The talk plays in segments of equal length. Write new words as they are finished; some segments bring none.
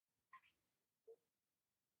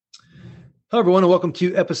Hello, everyone, and welcome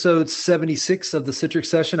to episode 76 of the Citrix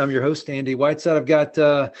Session. I'm your host, Andy Whiteside. I've got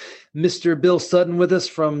Mr. Bill Sutton with us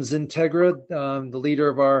from Zentegra, the leader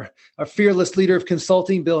of our fearless leader of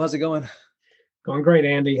consulting. Bill, how's it going? Going great,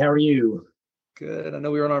 Andy. How are you? Good. I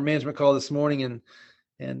know we were on our management call this morning,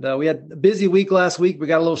 and we had a busy week last week. We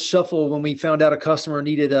got a little shuffle when we found out a customer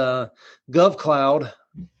needed a GovCloud,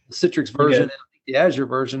 the Citrix version, and the Azure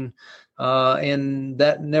version, and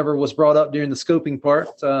that never was brought up during the scoping part.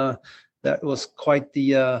 That was quite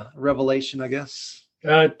the revelation, I guess.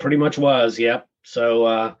 It pretty much was, yep.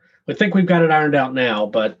 So we think we've got it ironed out now,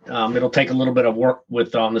 but it'll take a little bit of work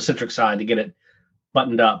with on the Citrix side to get it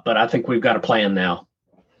buttoned up. But I think we've got a plan now.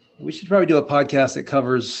 We should probably do a podcast that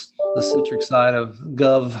covers the Citrix side of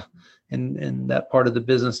Gov and that part of the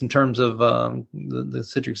business in terms of the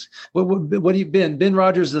Citrix. What do you, Ben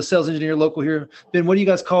Rogers, the sales engineer local here. Ben, what do you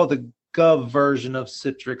guys call the Gov version of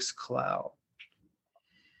Citrix Cloud?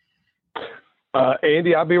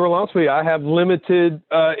 Andy, I'll be real honest with you. I have limited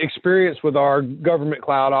experience with our government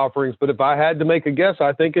cloud offerings, but if I had to make a guess,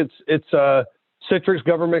 I think it's Citrix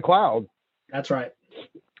Government Cloud. That's right.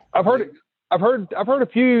 I've heard a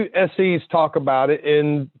few SEs talk about it,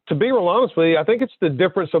 and to be real honest with you, I think it's the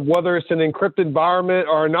difference of whether it's an encrypted environment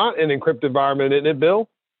or not an encrypted environment, isn't it, Bill?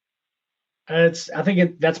 I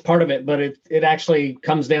think that's part of it, but it actually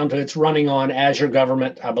comes down to it's running on Azure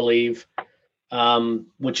Government, I believe.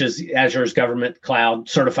 Which is Azure's government cloud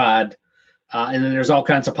certified. And then there's all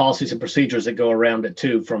kinds of policies and procedures that go around it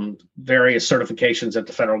too, from various certifications that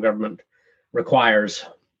the federal government requires.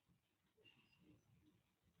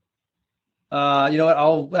 You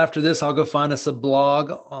know what? After this, I'll go find us a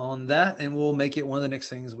blog on that, and we'll make it one of the next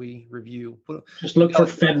things we review. Just look for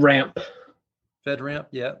FedRAMP. FedRAMP,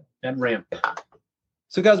 yeah. FedRAMP.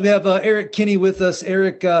 So, guys, we have Eric Kinney with us.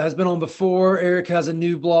 Eric has been on before. Eric has a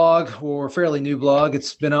new blog, or fairly new blog.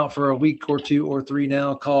 It's been out for a week or two or three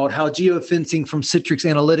now, called How Geofencing from Citrix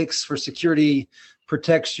Analytics for Security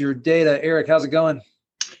Protects Your Data. Eric, how's it going?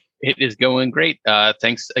 It is going great.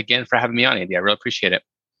 Thanks again for having me on, Andy. I really appreciate it.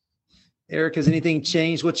 Eric, has anything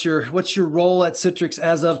changed? What's your role at Citrix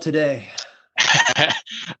as of today?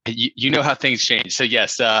 You know how things change. So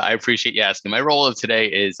yes, I appreciate you asking. My role of today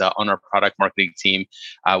is on our product marketing team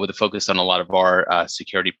with a focus on a lot of our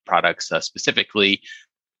security products, specifically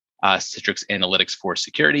Citrix Analytics for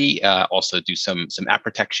security, also do some app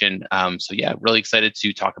protection. So yeah, really excited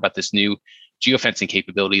to talk about this new geofencing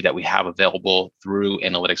capability that we have available through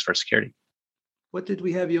Analytics for security. What did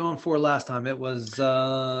we have you on for last time? It was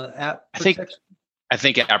app protection? I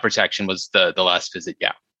think app protection was the last visit,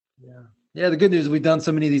 yeah. Yeah, the good news is we've done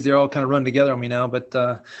so many of these, they're all kind of run together on me now, but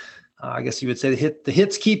I guess you would say the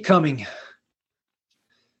hits keep coming.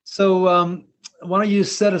 So why don't you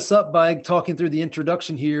set us up by talking through the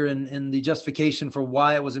introduction here and the justification for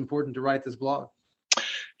why it was important to write this blog?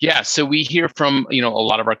 Yeah, so we hear from a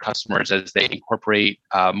lot of our customers as they incorporate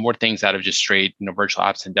more things out of just straight virtual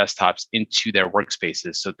apps and desktops into their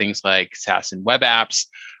workspaces. So things like SaaS and web apps,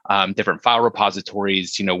 different file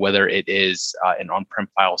repositories. Whether it is an on-prem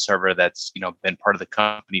file server that's been part of the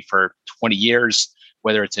company for 20 years,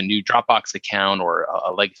 whether it's a new Dropbox account or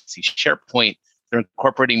a legacy SharePoint. They're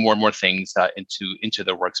incorporating more and more things into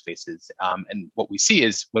their workspaces. And what we see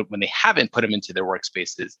is when they haven't put them into their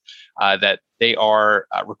workspaces, that they are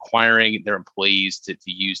requiring their employees to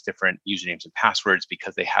use different usernames and passwords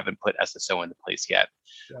because they haven't put SSO into place yet.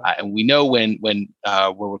 Yeah. And we know when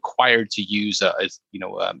we're required to use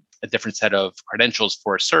a different set of credentials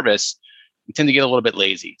for a service, we tend to get a little bit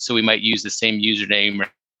lazy. So we might use the same username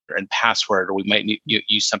and password, or we might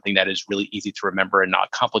use something that is really easy to remember and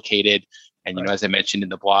not complicated. And, as I mentioned in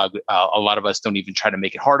the blog, a lot of us don't even try to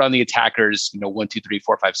make it hard on the attackers. 1, 2, 3,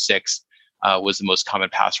 4, 5, 6 was the most common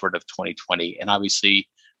password of 2020. And obviously,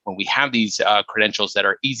 when we have these credentials that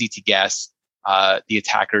are easy to guess, the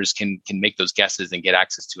attackers can make those guesses and get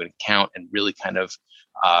access to an account and really kind of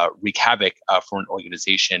wreak havoc for an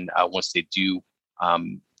organization. Once they do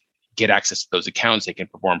get access to those accounts, they can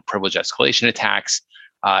perform privilege escalation attacks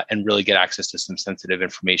and really get access to some sensitive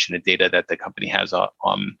information and data that the company has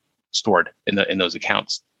stored in those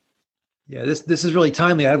accounts. Yeah, this is really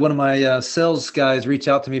timely. I had one of my sales guys reach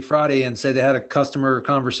out to me Friday and say they had a customer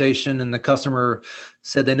conversation, and the customer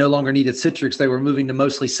said they no longer needed Citrix. They were moving to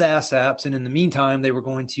mostly SaaS apps, and in the meantime, they were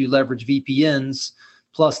going to leverage VPNs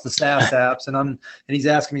plus the SaaS apps. And he's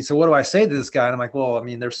asking me, so what do I say to this guy? And I'm like, well, I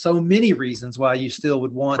mean, there's so many reasons why you still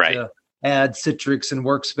would want to add Citrix and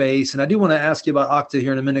Workspace. And I do want to ask you about Okta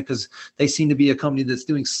here in a minute, because they seem to be a company that's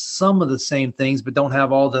doing some of the same things, but don't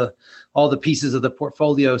have all the pieces of the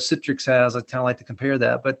portfolio Citrix has. I kind of like to compare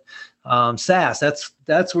that. But SaaS,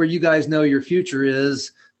 that's where you guys know your future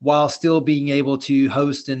is. while still being able to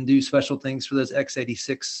host and do special things for those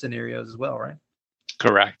x86 scenarios as well, right?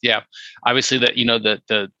 Correct. Yeah. Obviously, that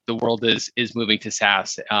the world is moving to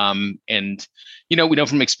SaaS, and we know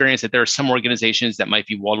from experience that there are some organizations that might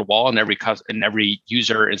be wall to wall, and every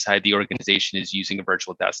user inside the organization is using a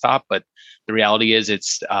virtual desktop. But the reality is,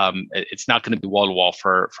 it's not going to be wall to wall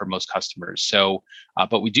for most customers. So,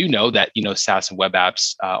 but we do know that SaaS and web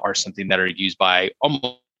apps are something that are used by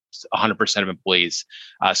almost 100% of employees.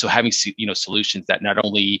 So having solutions that not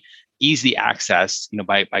only ease the access,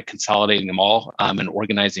 by consolidating them all and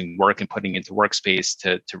organizing work and putting into workspace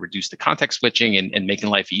to reduce the context switching and making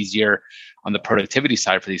life easier on the productivity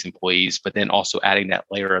side for these employees, but then also adding that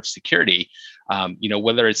layer of security,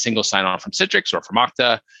 whether it's single sign-on from Citrix or from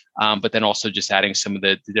Okta, but then also just adding some of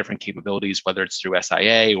the different capabilities, whether it's through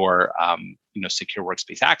SIA or secure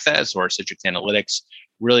workspace access or Citrix Analytics,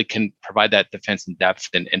 really can provide that defense in depth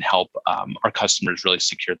and help our customers really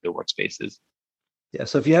secure their workspaces. Yeah.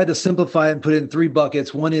 So if you had to simplify it and put it in 3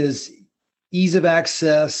 buckets, one is ease of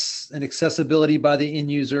access and accessibility by the end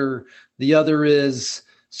user. The other is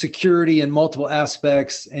security in multiple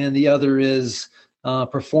aspects. And the other is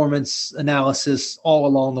performance analysis all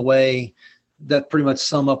along the way. That pretty much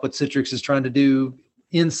sum up what Citrix is trying to do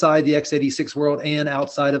inside the x86 world and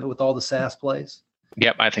outside of it with all the SaaS plays.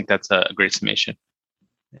 Yep. I think that's a great summation.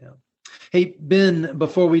 Yeah. Hey, Ben,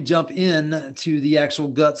 before we jump in to the actual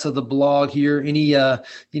guts of the blog here,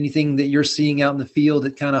 anything that you're seeing out in the field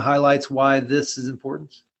that kind of highlights why this is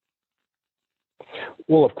important?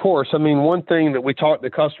 Well, of course. I mean, one thing that we talk to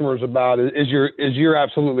customers about is you're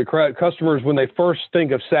absolutely correct. Customers, when they first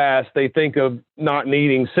think of SaaS, they think of not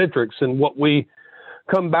needing Citrix. And what we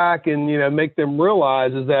come back and make them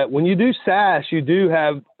realize is that when you do SaaS, you do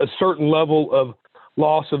have a certain level of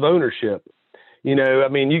loss of ownership. You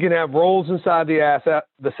can have roles inside the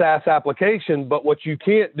SaaS application, but what you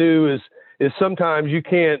can't do is sometimes you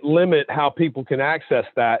can't limit how people can access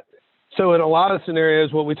that. So in a lot of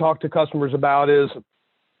scenarios, what we talk to customers about is,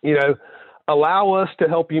 allow us to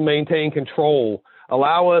help you maintain control.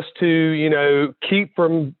 Allow us to, keep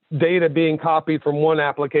from data being copied from one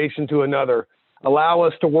application to another. Allow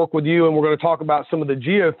us to work with you, and we're going to talk about some of the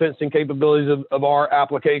geofencing capabilities of our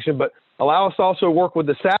application, but allow us to also work with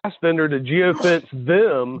the SaaS vendor to geofence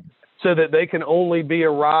them so that they can only be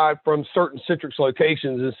arrived from certain Citrix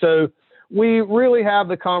locations. And so we really have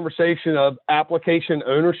the conversation of application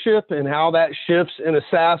ownership and how that shifts in a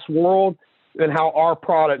SaaS world and how our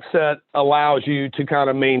product set allows you to kind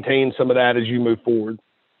of maintain some of that as you move forward.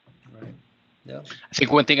 Right. Yeah. I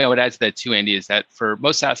think one thing I would add to that too, Andy, is that for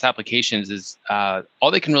most SaaS applications is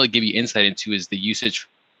all they can really give you insight into is the usage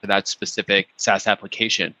for that specific SaaS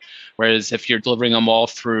application. Whereas if you're delivering them all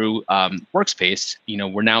through Workspace,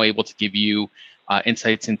 we're now able to give you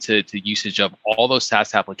insights into the usage of all those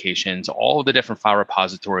SaaS applications, all of the different file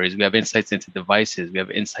repositories. We have insights into devices. We have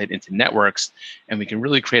insight into networks, and we can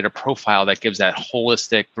really create a profile that gives that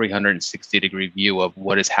holistic 360-degree view of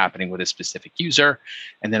what is happening with a specific user.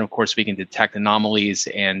 And then, of course, we can detect anomalies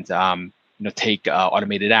and take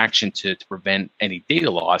automated action to prevent any data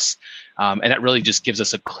loss. And that really just gives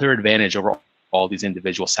us a clear advantage over all these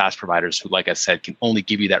individual SaaS providers who, like I said, can only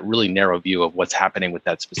give you that really narrow view of what's happening with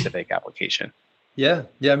that specific application. Yeah.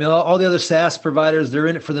 I mean, all the other SaaS providers, they're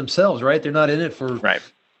in it for themselves, right? They're not in it for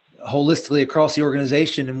holistically across the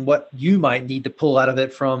organization and what you might need to pull out of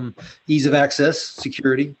it from ease of access,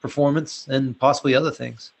 security, performance, and possibly other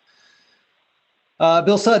things.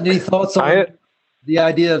 Bill Sutton, any thoughts on the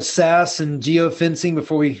idea of SaaS and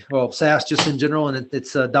geofencing SaaS just in general and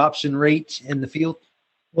its adoption rate in the field?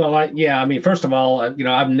 Well, first of all,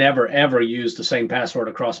 I've never, ever used the same password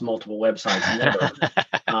across multiple websites. Never.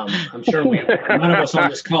 I'm sure none of us on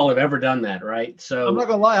this call have ever done that, right? So I'm not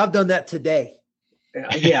going to lie. I've done that today.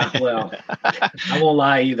 Yeah, well, I won't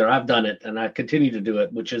lie either. I've done it and I continue to do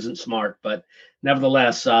it, which isn't smart. But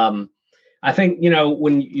nevertheless, I think,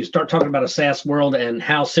 when you start talking about a SaaS world and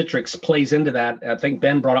how Citrix plays into that, I think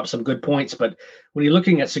Ben brought up some good points. But when you're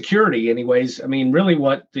looking at security anyways, I mean, really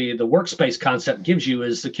what the workspace concept gives you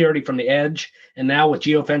is security from the edge. And now with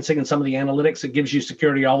geofencing and some of the analytics, it gives you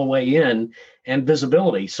security all the way in and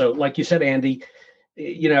visibility. So like you said, Andy,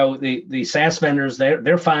 the SaaS vendors,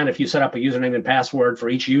 they're fine if you set up a username and password for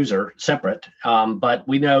each user separate. But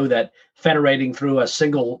we know that federating through a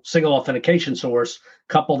single authentication source,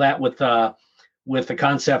 couple that with the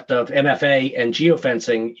concept of MFA and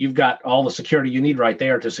geofencing, you've got all the security you need right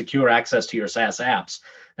there to secure access to your SaaS apps.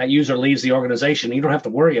 That user leaves the organization. You don't have to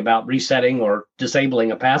worry about resetting or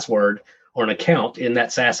disabling a password or an account in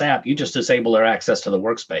that SaaS app. You just disable their access to the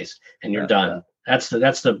workspace and you're done. That's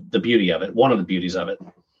the beauty of it. One of the beauties of it.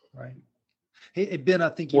 Right. Hey, Ben, I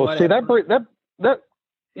think you Well, might see, have.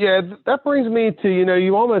 that brings me to,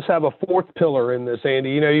 you almost have a fourth pillar in this,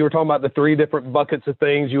 Andy. You were talking about the three different buckets of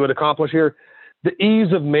things you would accomplish here. The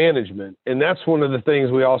ease of management. And that's one of the things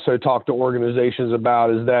we also talk to organizations about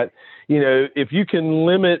is that, if you can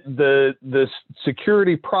limit the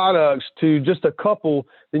security products to just a couple,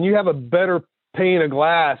 then you have a better pane of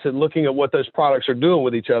glass at looking at what those products are doing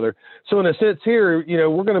with each other. So in a sense here,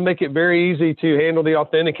 we're going to make it very easy to handle the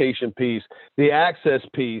authentication piece, the access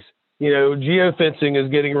piece. Geofencing is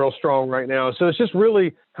getting real strong right now. So it's just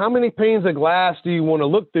really how many panes of glass do you want to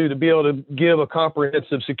look through to be able to give a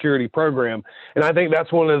comprehensive security program? And I think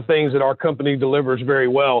that's one of the things that our company delivers very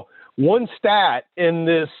well. One stat in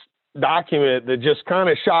this document that just kind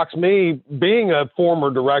of shocks me, being a former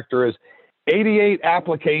director, is 88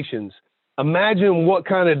 applications. Imagine what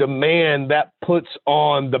kind of demand that puts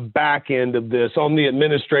on the back end of this, on the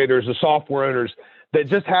administrators, the software owners, that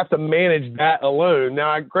just have to manage that alone.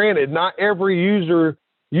 Now, granted, not every user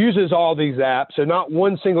uses all these apps, so not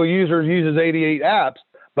one single user uses 88 apps,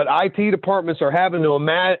 but IT departments are having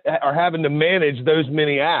to manage those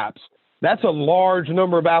many apps. That's a large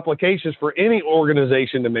number of applications for any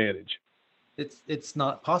organization to manage. It's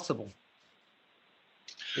not possible.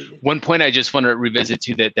 One point I just want to revisit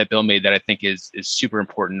too that Bill made that I think is super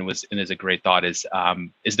important and is a great thought is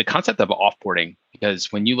the concept of offboarding, because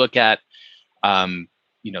when you look at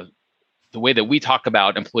the way that we talk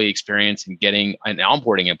about employee experience and getting and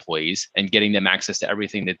onboarding employees and getting them access to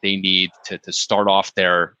everything that they need to start off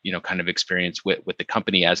their, kind of experience with the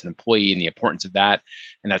company as an employee and the importance of that.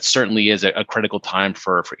 And that certainly is a critical time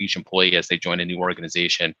for each employee as they join a new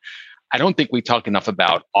organization. I don't think we talk enough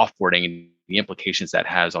about offboarding and the implications that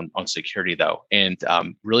has on security, though, and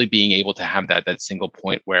really being able to have that single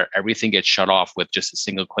point where everything gets shut off with just a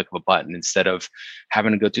single click of a button, instead of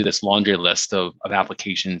having to go through this laundry list of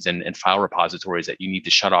applications and file repositories that you need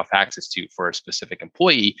to shut off access to for a specific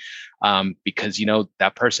employee, because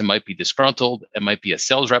that person might be disgruntled. It might be a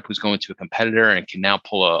sales rep who's going to a competitor and can now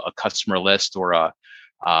pull a customer list or a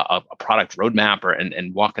product roadmap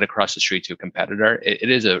and walk it across the street to a competitor.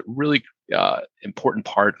 It is a really important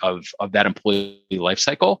part of that employee life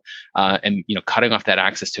cycle. And cutting off that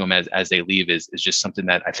access to them as they leave is just something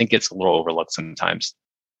that I think gets a little overlooked sometimes.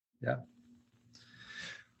 Yeah.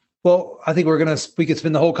 Well, I think we could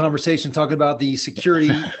spend the whole conversation talking about the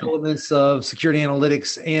security elements of security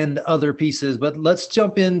analytics and other pieces, but let's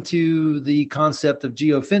jump into the concept of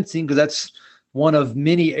geofencing, because that's one of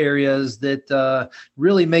many areas that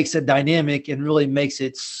really makes it dynamic and really makes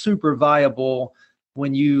it super viable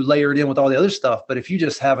when you layer it in with all the other stuff. But if you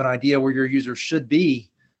just have an idea where your users should be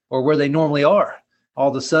or where they normally are, all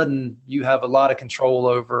of a sudden you have a lot of control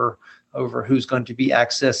over who's going to be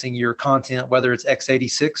accessing your content, whether it's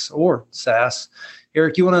x86 or SaaS.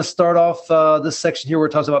 Eric, you want to start off this section here where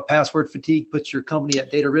it talks about password fatigue, puts your company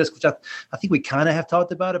at data risk, which I think we kind of have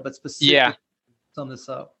talked about it, but specifically sum this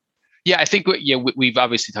up. Yeah, I think we've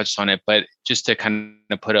obviously touched on it, but just to kind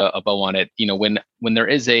of put a bow on it, when there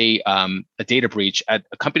is a data breach at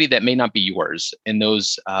a company that may not be yours, and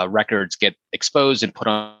those records get exposed and put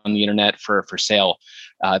on the internet for sale,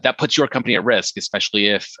 that puts your company at risk, especially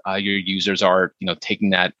if your users are taking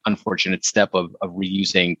that unfortunate step of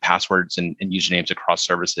reusing passwords and usernames across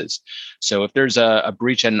services. So if there's a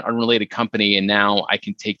breach at an unrelated company, and now I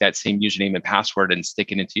can take that same username and password and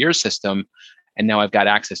stick it into your system, and now I've got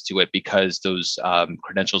access to it because those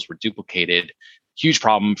credentials were duplicated. Huge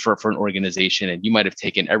problem for an organization. And you might have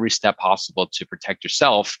taken every step possible to protect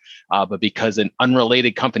yourself, but because an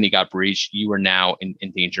unrelated company got breached, you are now in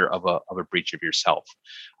danger of a breach of yourself.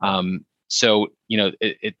 So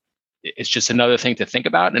it's just another thing to think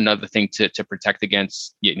about, and another thing to protect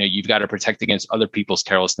against. You've got to protect against other people's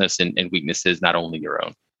carelessness and weaknesses, not only your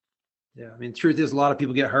own. Yeah, I mean, the truth is a lot of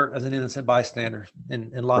people get hurt as an innocent bystander,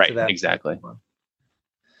 and lots of that. Exactly.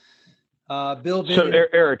 Bill. So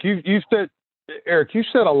Eric, you said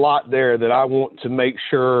a lot there that I want to make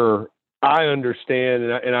sure I understand,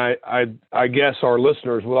 and I guess our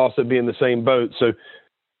listeners will also be in the same boat. So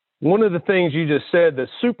one of the things you just said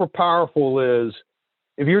that's super powerful is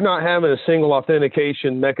if you're not having a single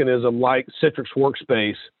authentication mechanism like Citrix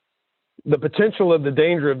Workspace, the potential of the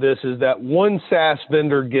danger of this is that one SaaS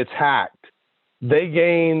vendor gets hacked. They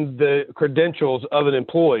gain the credentials of an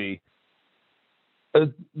employee. A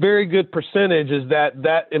very good percentage is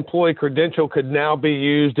that employee credential could now be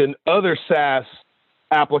used in other SaaS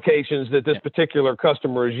applications that this particular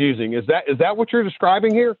customer is using. Is that what you're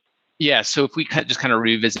describing here? Yeah. So if we just kind of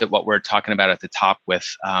revisit what we're talking about at the top with,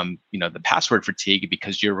 the password fatigue,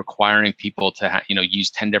 because you're requiring people to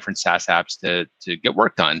use 10 different SaaS apps to get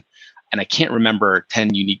work done. and I can't remember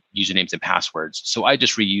 10 unique usernames and passwords. So I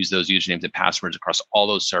just reuse those usernames and passwords across all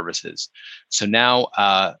those services. So now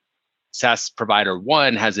SaaS provider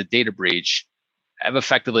one has a data breach. I've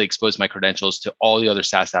effectively exposed my credentials to all the other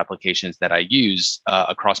SaaS applications that I use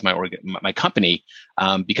across my company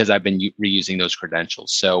because I've been reusing those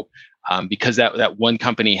credentials. So because that one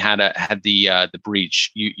company had the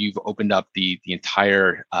breach, you've opened up the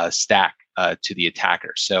entire stack to the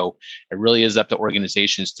attacker. So it really is up to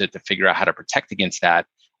organizations to figure out how to protect against that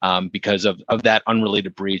because of that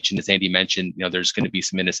unrelated breach. And as Andy mentioned, there's going to be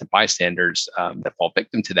some innocent bystanders that fall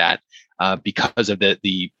victim to that because of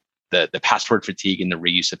the password fatigue and the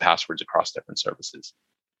reuse of passwords across different services.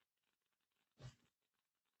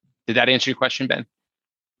 Did that answer your question, Ben?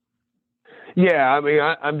 Yeah, I mean,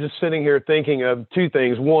 I'm just sitting here thinking of two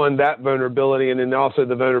things. One, that vulnerability, and then also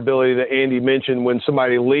the vulnerability that Andy mentioned when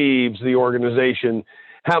somebody leaves the organization.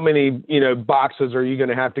 How many, boxes are you going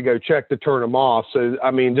to have to go check to turn them off? So,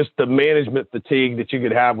 I mean, just the management fatigue that you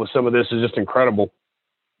could have with some of this is just incredible.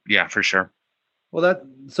 Yeah, for sure. Well,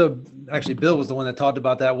 so actually Bill was the one that talked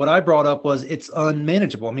about that. What I brought up was it's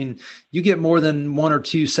unmanageable. I mean, you get more than one or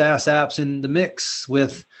two SaaS apps in the mix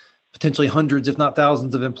with potentially hundreds, if not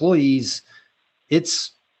thousands of employees.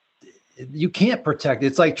 You can't protect it.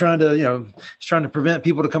 It's like trying to prevent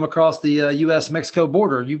people to come across the U.S.-Mexico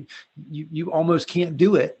border. You almost can't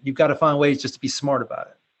do it. You've got to find ways just to be smart about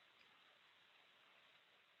it.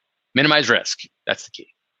 Minimize risk. That's the key.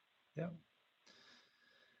 Yeah.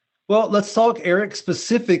 Well, let's talk, Eric,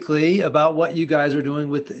 specifically about what you guys are doing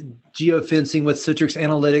with geofencing with Citrix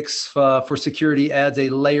Analytics for security adds a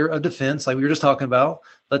layer of defense, like we were just talking about.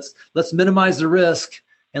 Let's minimize the risk,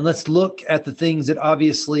 and let's look at the things that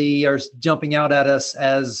obviously are jumping out at us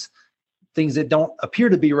as things that don't appear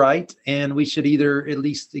to be right, and we should either at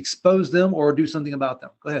least expose them or do something about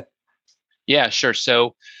them. Go ahead. Yeah, sure.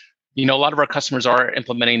 So, a lot of our customers are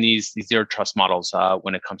implementing these zero trust models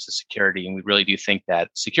when it comes to security, and we really do think that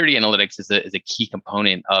security analytics is a key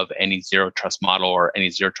component of any zero trust model or any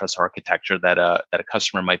zero trust architecture that a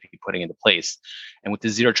customer might be putting into place. And with the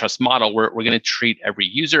zero trust model, we're going to treat every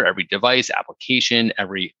user, every device, application,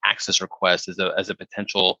 every access request as a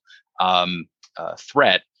potential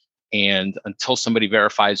threat. And until somebody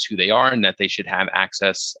verifies who they are and that they should have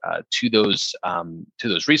access to those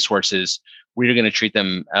resources, we're going to treat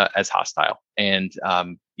them as hostile. And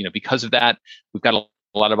because of that, we've got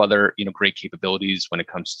a lot of other great capabilities when it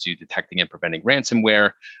comes to detecting and preventing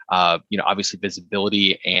ransomware. Obviously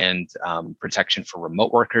visibility and protection for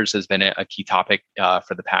remote workers has been a key topic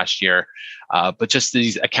for the past year. But just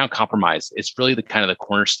these account compromise, it's really the kind of the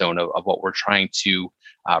cornerstone of what we're trying to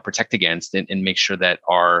protect against and make sure that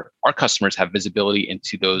our customers have visibility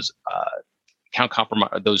into those account compromise,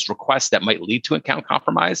 those requests that might lead to account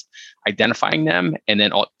compromise, identifying them, and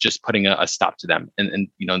then just putting a stop to them, and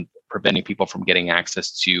preventing people from getting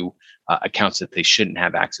access to accounts that they shouldn't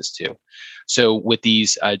have access to. So with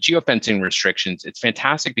these geofencing restrictions, it's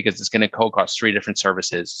fantastic because it's going to go across 3 different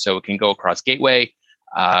services. So it can go across gateway,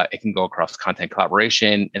 it can go across content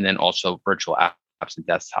collaboration, and then also virtual apps and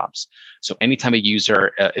desktops. So anytime a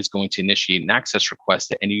user is going to initiate an access request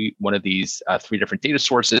to any one of these 3 different data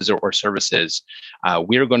sources or services,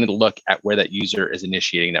 we are going to look at where that user is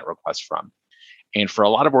initiating that request from. And for a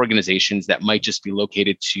lot of organizations that might just be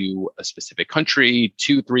located to a specific country,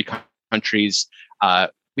 2, 3 countries,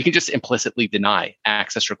 we can just implicitly deny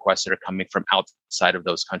access requests that are coming from outside of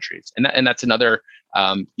those countries. And that's another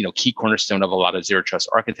key cornerstone of a lot of zero trust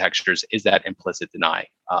architectures is that implicit deny.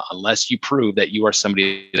 Unless you prove that you are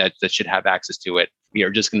somebody that should have access to it, we are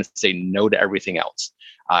just going to say no to everything else.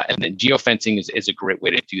 And then geofencing is a great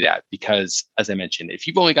way to do that because, as I mentioned, if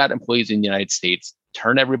you've only got employees in the United States,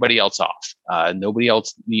 turn everybody else off. Nobody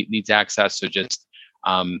else needs access, so just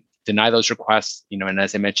deny those requests. And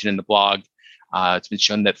as I mentioned in the blog, it's been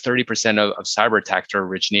shown that 30% of cyber attacks are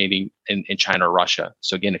originating in China or Russia.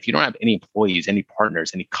 So again, if you don't have any employees, any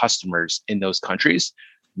partners, any customers in those countries,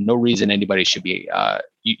 no reason anybody should be,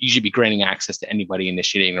 you should be granting access to anybody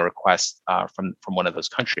initiating a request from one of those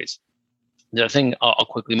countries. The other thing I'll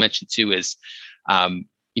quickly mention too is,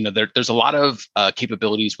 there's a lot of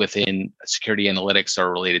capabilities within security analytics that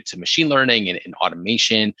are related to machine learning and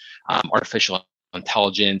automation, artificial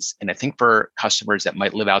intelligence. And I think for customers that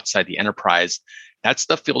might live outside the enterprise, that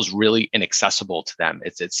stuff feels really inaccessible to them.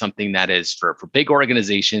 It's something that is for big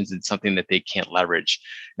organizations and something that they can't leverage.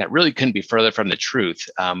 And that really couldn't be further from the truth.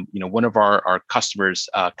 One of our customers,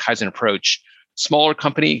 Kaizen Approach, smaller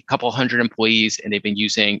company, a couple hundred employees, and they've been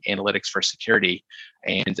using analytics for security.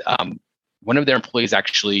 And one of their employees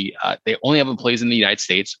actually, they only have employees in the United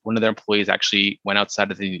States. One of their employees actually went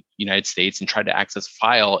outside of the United States and tried to access a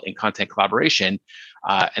file in content collaboration,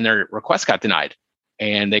 and their request got denied.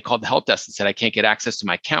 And they called the help desk and said, I can't get access to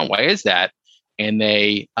my account. Why is that? And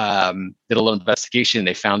they did a little investigation.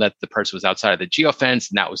 They found that the person was outside of the geofence,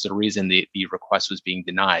 and that was the reason the request was being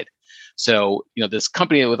denied. So, this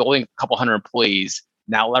company with only a couple hundred employees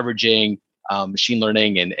now leveraging machine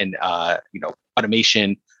learning and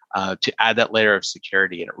automation to add that layer of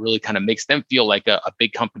security. And it really kind of makes them feel like a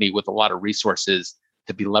big company with a lot of resources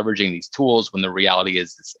to be leveraging these tools, when the reality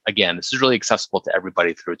is, this is really accessible to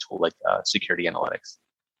everybody through a tool like security analytics.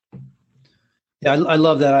 Yeah, I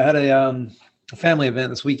love that. I had a family event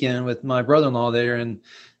this weekend with my brother-in-law there, and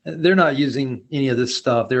they're not using any of this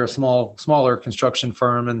stuff. They're a smaller construction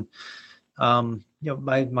firm. And,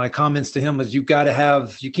 my comments to him was, you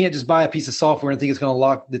can't just buy a piece of software and think it's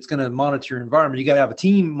going to monitor your environment. You got to have a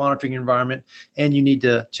team monitoring your environment, and you need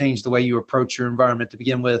to change the way you approach your environment to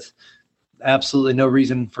begin with. Absolutely no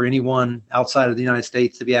reason for anyone outside of the United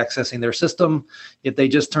States to be accessing their system. If they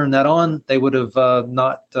just turned that on, they would have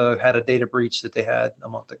not had a data breach that they had a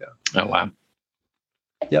month ago. Oh, wow.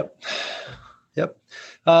 Yep.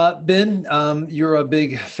 Ben, you're a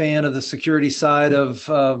big fan of the security side of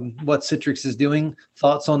what Citrix is doing.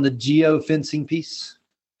 Thoughts on the geofencing piece?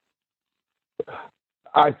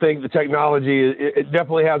 I think the technology, it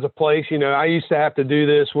definitely has a place. I used to have to do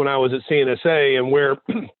this when I was at CNSA, and where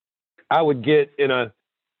I would get in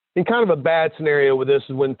kind of a bad scenario with this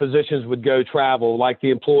is when physicians would go travel, like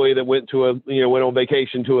the employee that went on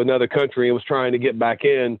vacation to another country and was trying to get back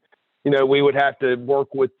in. We would have to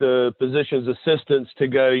work with the physician's assistants to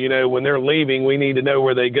go, when they're leaving, we need to know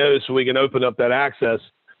where they go so we can open up that access.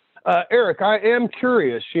 Eric, I am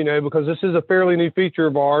curious, because this is a fairly new feature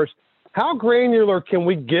of ours. How granular can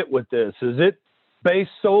we get with this? Is it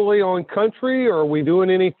based solely on country, or are we doing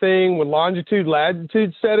anything with longitude,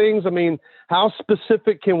 latitude settings? I mean, how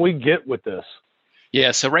specific can we get with this?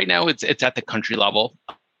 Yeah, so right now it's at the country level.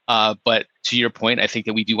 But to your point, I think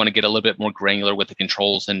that we do want to get a little bit more granular with the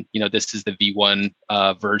controls. And, this is the V1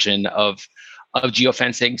 version of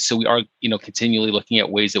geofencing. So we are, continually looking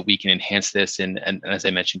at ways that we can enhance this and as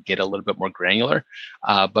I mentioned, get a little bit more granular.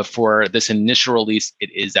 But for this initial release,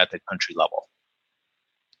 it is at the country level.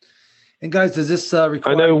 And guys, does this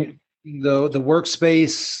require the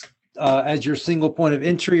workspace as your single point of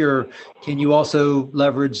entry, or can you also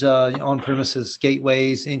leverage on-premises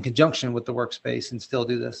gateways in conjunction with the workspace and still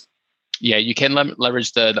do this? Yeah, you can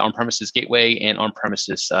leverage the on-premises gateway and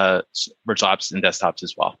on-premises virtual apps and desktops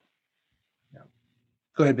as well. Yeah.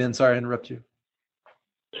 Go ahead, Ben. Sorry, I interrupt you.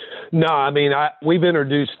 No, I mean, we've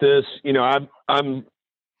introduced this. I'm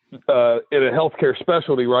in a healthcare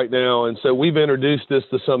specialty right now, and so we've introduced this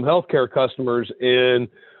to some healthcare customers. And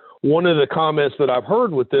one of the comments that I've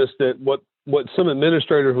heard with this, that what some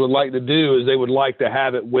administrators would like to do is they would like to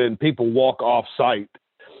have it when people walk off site.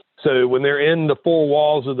 So when they're in the four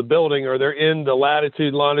walls of the building, or they're in the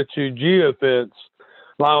latitude, longitude geofence,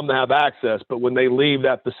 allow them to have access. But when they leave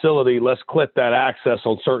that facility, let's clip that access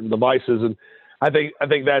on certain devices. And I think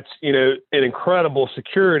that's, an incredible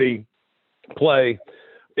security play.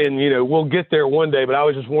 And, we'll get there one day, but I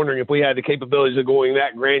was just wondering if we had the capabilities of going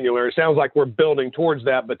that granular. It sounds like we're building towards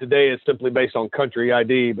that, but today it's simply based on country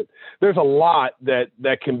ID. But there's a lot that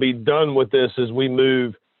can be done with this as we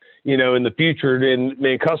move, in the future. And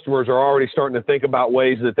customers are already starting to think about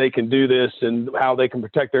ways that they can do this and how they can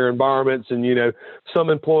protect their environments. And, some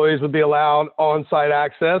employees would be allowed on-site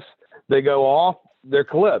access. They go off, they're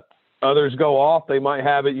clipped. Others go off. They might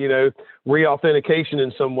have it, re-authentication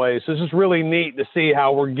in some ways. So it's just really neat to see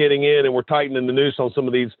how we're getting in and we're tightening the noose on some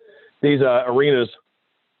of these arenas.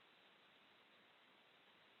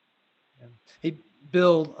 Hey,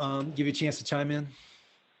 Bill, give you a chance to chime in.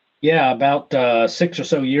 Yeah, about 6 or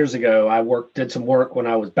so years ago, I did some work when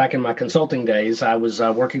I was back in my consulting days. I was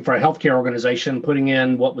working for a healthcare organization, putting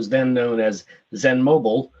in what was then known as Zen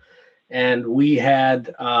Mobile. And we had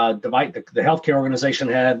the healthcare organization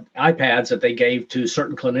had iPads that they gave to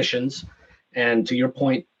certain clinicians. And to your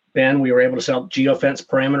point, Ben, we were able to set up geofence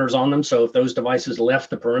parameters on them. So if those devices left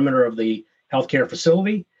the perimeter of the healthcare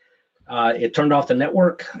facility, it turned off the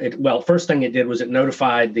network. First thing it did was it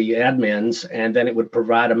notified the admins, and then it would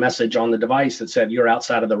provide a message on the device that said you're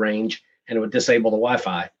outside of the range, and it would disable the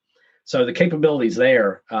Wi-Fi. So the capabilities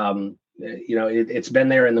there, it's been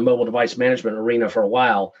there in the mobile device management arena for a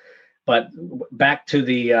while. But back to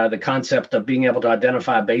the concept of being able to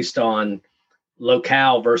identify based on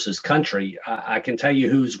locale versus country, I can tell you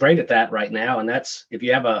who's great at that right now, and that's if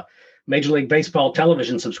you have a Major League Baseball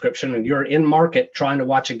television subscription and you're in market trying to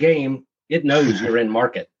watch a game, it knows you're in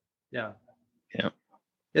market. Yeah. Yeah.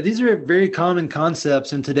 Yeah, these are very common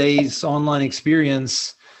concepts in today's online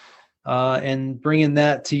experience, and bringing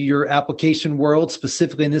that to your application world,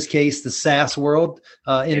 specifically in this case, the SaaS world,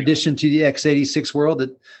 in addition to the x86 world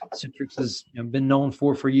that Citrix has been known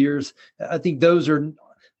for years. I think those are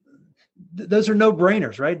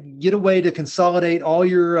no-brainers, right? Get a way to consolidate all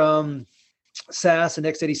your SaaS and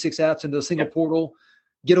x86 apps into a single portal.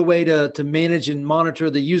 Get a way to manage and monitor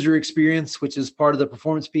the user experience, which is part of the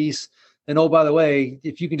performance piece. And oh, by the way,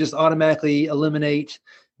 if you can just automatically eliminate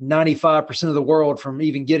 95% of the world from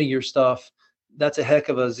even getting your stuff, that's a heck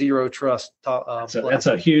of a zero trust. That's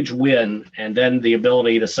a huge win. And then the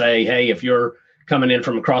ability to say, hey, if you're coming in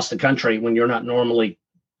from across the country when you're not normally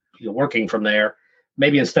working from there,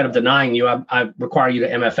 maybe instead of denying you, I require you to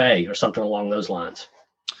MFA or something along those lines.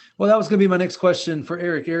 Well, that was going to be my next question for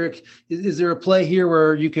Eric. Eric, is there a play here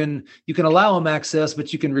where you can allow them access,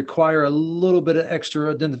 but you can require a little bit of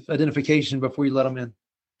extra identification before you let them in?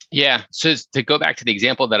 Yeah. So to go back to the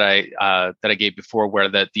example that I gave before, where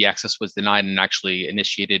the access was denied and actually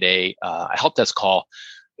initiated a help desk call,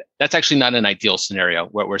 that's actually not an ideal scenario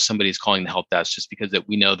where somebody's calling the help desk, just because that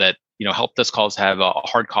we know that help desk calls have a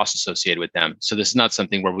hard cost associated with them. So this is not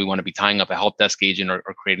something where we want to be tying up a help desk agent or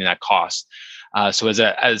creating that cost. So as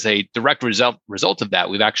a direct result of that,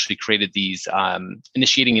 we've actually created these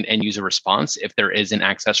initiating an end user response if there is an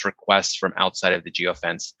access request from outside of the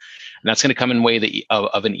geofence, and that's going to come in way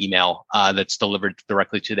of an email that's delivered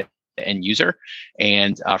directly to the end user.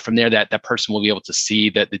 And from there, that person will be able to see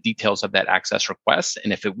the details of that access request.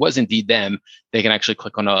 And if it was indeed them, they can actually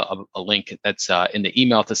click on a link that's in the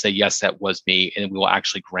email to say, yes, that was me. And we will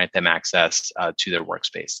actually grant them access to their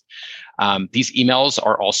workspace. These emails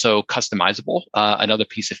are also customizable. Another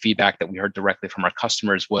piece of feedback that we heard directly from our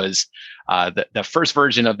customers was the first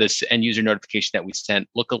version of this end user notification that we sent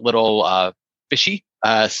looked a little fishy.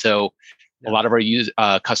 A lot of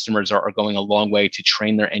our customers are going a long way to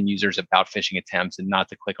train their end users about phishing attempts and not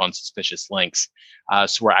to click on suspicious links.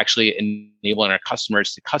 So we're actually enabling our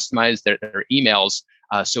customers to customize their emails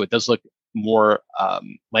so it does look more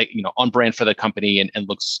like on brand for the company and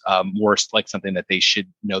looks more like something that they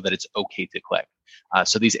should know that it's okay to click.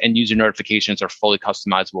 So these end user notifications are fully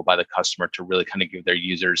customizable by the customer to really kind of give their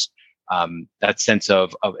users that sense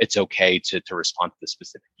of it's okay to respond to the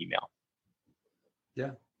specific email.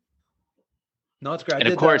 Yeah. No, it's great. And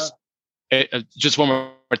of course, just one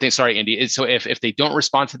more thing. Sorry, Andy. So if they don't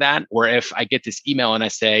respond to that, or if I get this email and I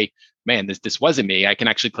say, man, this wasn't me, I can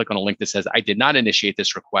actually click on a link that says I did not initiate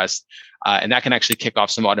this request. And that can actually kick off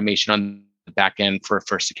some automation on the back end for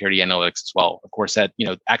security analytics as well. Of course, that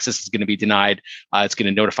access is going to be denied. It's going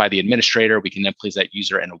to notify the administrator. We can then place that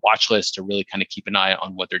user in a watch list to really kind of keep an eye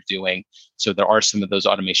on what they're doing. So there are some of those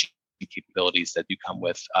automation capabilities that do come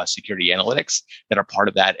with security analytics that are part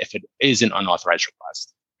of that if it is an unauthorized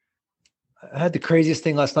request. I had the craziest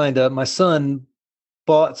thing last night. My son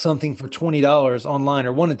bought something for $20 online,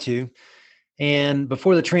 or wanted to. And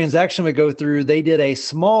before the transaction would go through, they did a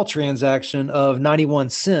small transaction of 91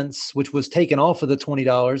 cents, which was taken off of the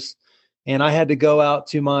 $20. And I had to go out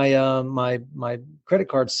to my my credit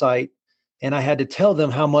card site, and I had to tell them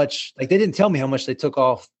how much, they didn't tell me how much they took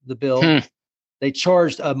off the bill. They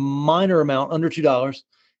charged a minor amount, under $2.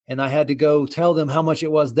 And I had to go tell them how much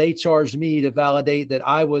it was they charged me to validate that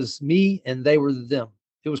I was me and they were them.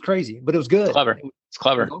 It was crazy, but it was good. It's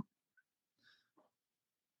clever.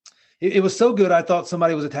 It was so good, I thought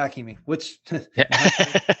somebody was attacking me, which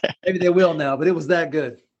maybe they will now, but it was that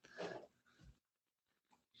good.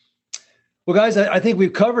 Well, guys, I think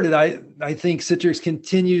we've covered it. I think Citrix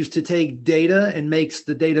continues to take data and makes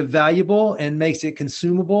the data valuable and makes it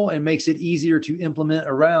consumable and makes it easier to implement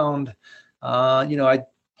around. I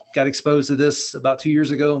got exposed to this about 2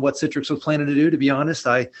 years ago and what Citrix was planning to do. To be honest,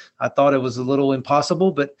 I thought it was a little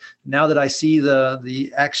impossible, but now that I see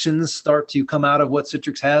the actions start to come out of what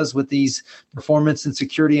Citrix has with these performance and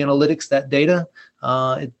security analytics, that data,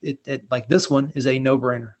 it like this one is a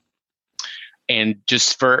no-brainer. And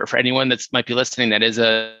just for anyone that might be listening, that is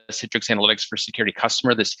a Citrix Analytics for Security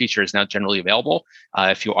customer, this feature is now generally available.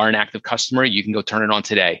 If you are an active customer, you can go turn it on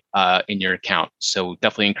today in your account. So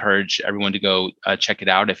definitely encourage everyone to go check it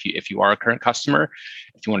out if you are a current customer.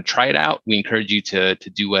 If you want to try it out, we encourage you to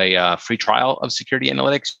do a free trial of Security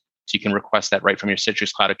Analytics. So you can request that right from your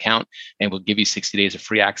Citrix Cloud account, and we'll give you 60 days of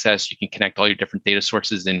free access. You can connect all your different data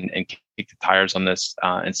sources and kick the tires on this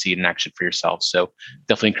and see it in action for yourself. So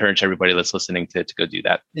definitely encourage everybody that's listening to go do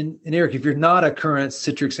that. And Eric, if you're not a current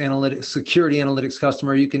Citrix Analytics Security Analytics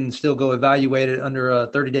customer, you can still go evaluate it under a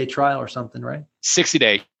 30-day trial or something, right?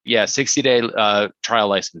 60-day trial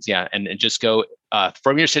license. Yeah. And just go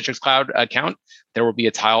from your Citrix Cloud account, there will be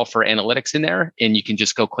a tile for analytics in there, and you can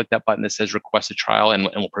just go click that button that says request a trial, and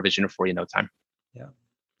we'll provision it for you in no time. Yeah.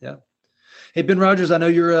 Yeah. Hey, Ben Rogers, I know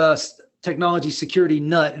you're a technology security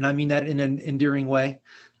nut, and I mean that in an endearing way.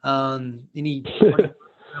 Any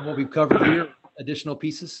what we've covered here, additional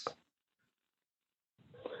pieces?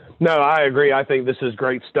 No, I agree. I think this is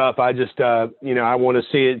great stuff. I just, I want to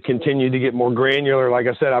see it continue to get more granular. Like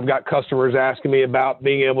I said, I've got customers asking me about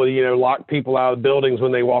being able to, lock people out of buildings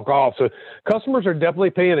when they walk off. So customers are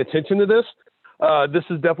definitely paying attention to this. This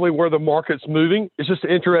is definitely where the market's moving. It's just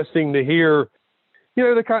interesting to hear,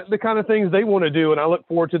 the kind of things they want to do. And I look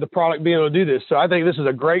forward to the product being able to do this. So I think this is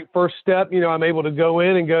a great first step. I'm able to go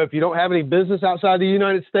in and go, if you don't have any business outside the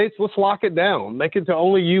United States, let's lock it down, make it to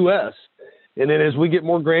only US. And then as we get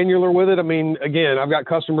more granular with it, again, I've got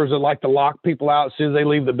customers that like to lock people out as soon as they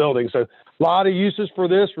leave the building. So a lot of uses for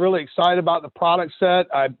this, really excited about the product set.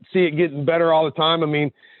 I see it getting better all the time.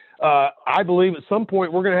 I believe at some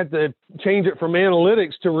point we're going to have to change it from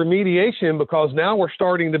analytics to remediation, because now we're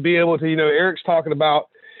starting to be able to, Eric's talking about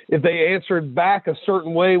if they answered back a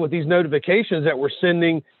certain way with these notifications that we're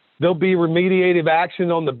sending, there'll be remediative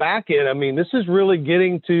action on the back end. This is really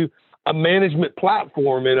getting to a management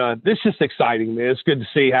platform, and this is just exciting, man. It's good to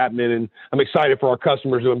see happening, and I'm excited for our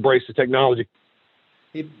customers to embrace the technology.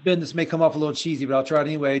 Hey, Ben, this may come off a little cheesy, but I'll try it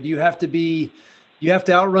anyway. Do you have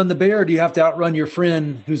to outrun the bear, or do you have to outrun your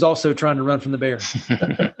friend who's also trying to run from the bear?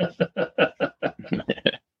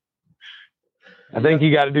 I think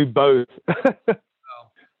you got to do both.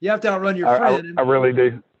 You have to outrun your friend. I really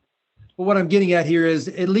do. Well, what I'm getting at here is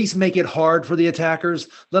at least make it hard for the attackers.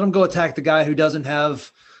 Let them go attack the guy who doesn't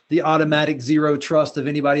have the automatic zero trust of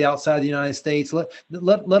anybody outside the United States.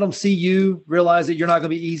 Let them see you, realize that you're not going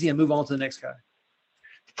to be easy, and move on to the next guy.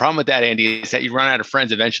 The problem with that, Andy, is that you run out of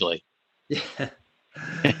friends eventually. Yeah.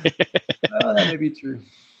 Well, that may be true.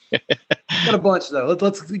 Got a bunch though.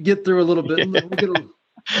 Let's get through a little bit.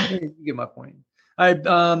 You get my point. All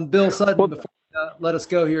right, Bill Sutton, before let us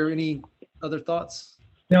go here, any other thoughts?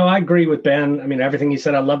 No, I agree with Ben. Everything he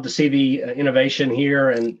said. I love to see the innovation here,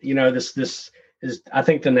 and this is, I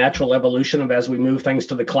think, the natural evolution of as we move things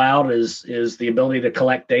to the cloud is the ability to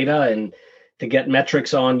collect data and to get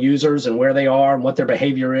metrics on users and where they are and what their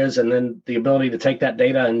behavior is, and then the ability to take that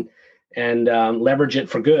data and leverage it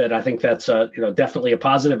for good. I think that's definitely a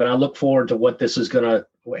positive, and I look forward to what this is going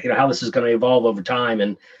to, how this is going to evolve over time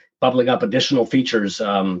and bubbling up additional features,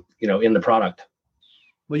 in the product.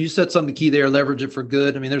 Well, you said something key there, leverage it for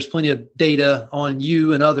good. There's plenty of data on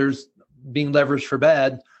you and others being leveraged for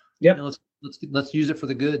bad. Yep. Let's use it for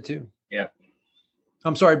the good too. Yeah.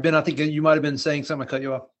 I'm sorry, Ben, I think you might've been saying something. I cut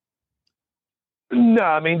you off.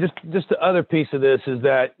 No, just the other piece of this is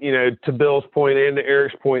that, to Bill's point and to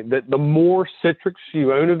Eric's point, that the more Citrix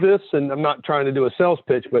you own of this, and I'm not trying to do a sales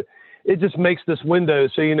pitch, but it just makes this window.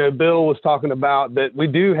 So, Bill was talking about that we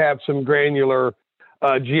do have some granular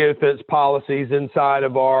geofence policies inside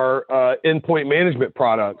of our endpoint management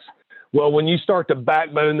products. Well, when you start to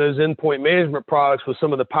backbone those endpoint management products with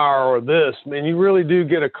some of the power of this, you really do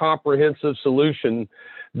get a comprehensive solution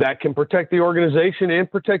that can protect the organization and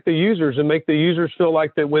protect the users and make the users feel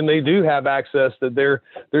like that when they do have access, that they're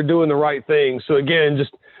doing the right thing. So again,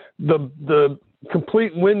 just the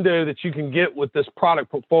complete window that you can get with this product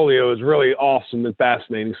portfolio is really awesome and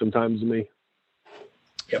fascinating sometimes to me.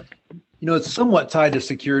 Yep. It's somewhat tied to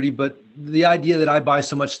security, but the idea that I buy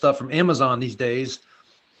so much stuff from Amazon these days,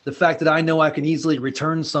 the fact that I know I can easily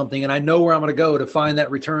return something and I know where I'm going to go to find that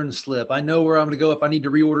return slip. I know where I'm going to go if I need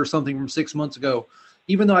to reorder something from 6 months ago,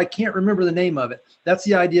 even though I can't remember the name of it. That's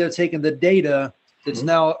the idea of taking the data that's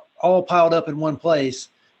now all piled up in one place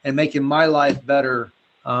and making my life better.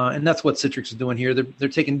 And that's what Citrix is doing here. They're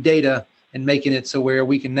taking data and making it so where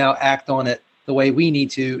we can now act on it the way we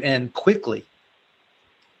need to and quickly.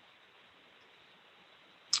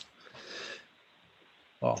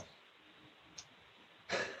 Well,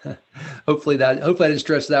 hopefully I didn't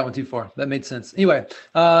stretch that one too far. That made sense. Anyway,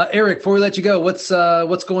 Eric, before we let you go, what's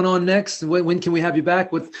going on next? When can we have you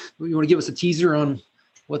back? You want to give us a teaser on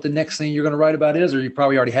what the next thing you're going to write about is, or you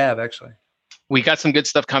probably already have actually? We got some good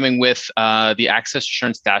stuff coming with the Access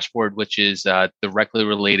Assurance Dashboard, which is directly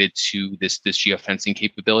related to this geofencing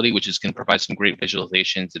capability, which is going to provide some great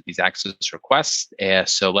visualizations of these access requests.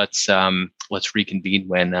 So let's reconvene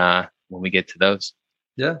when we get to those.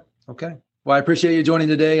 Yeah. Okay. Well, I appreciate you joining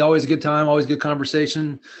today. Always a good time. Always good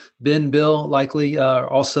conversation. Ben, Bill, likely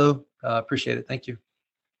also appreciate it. Thank you.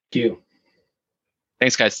 Thank you.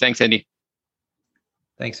 Thanks, guys. Thanks, Andy.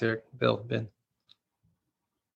 Thanks, Eric, Bill, Ben.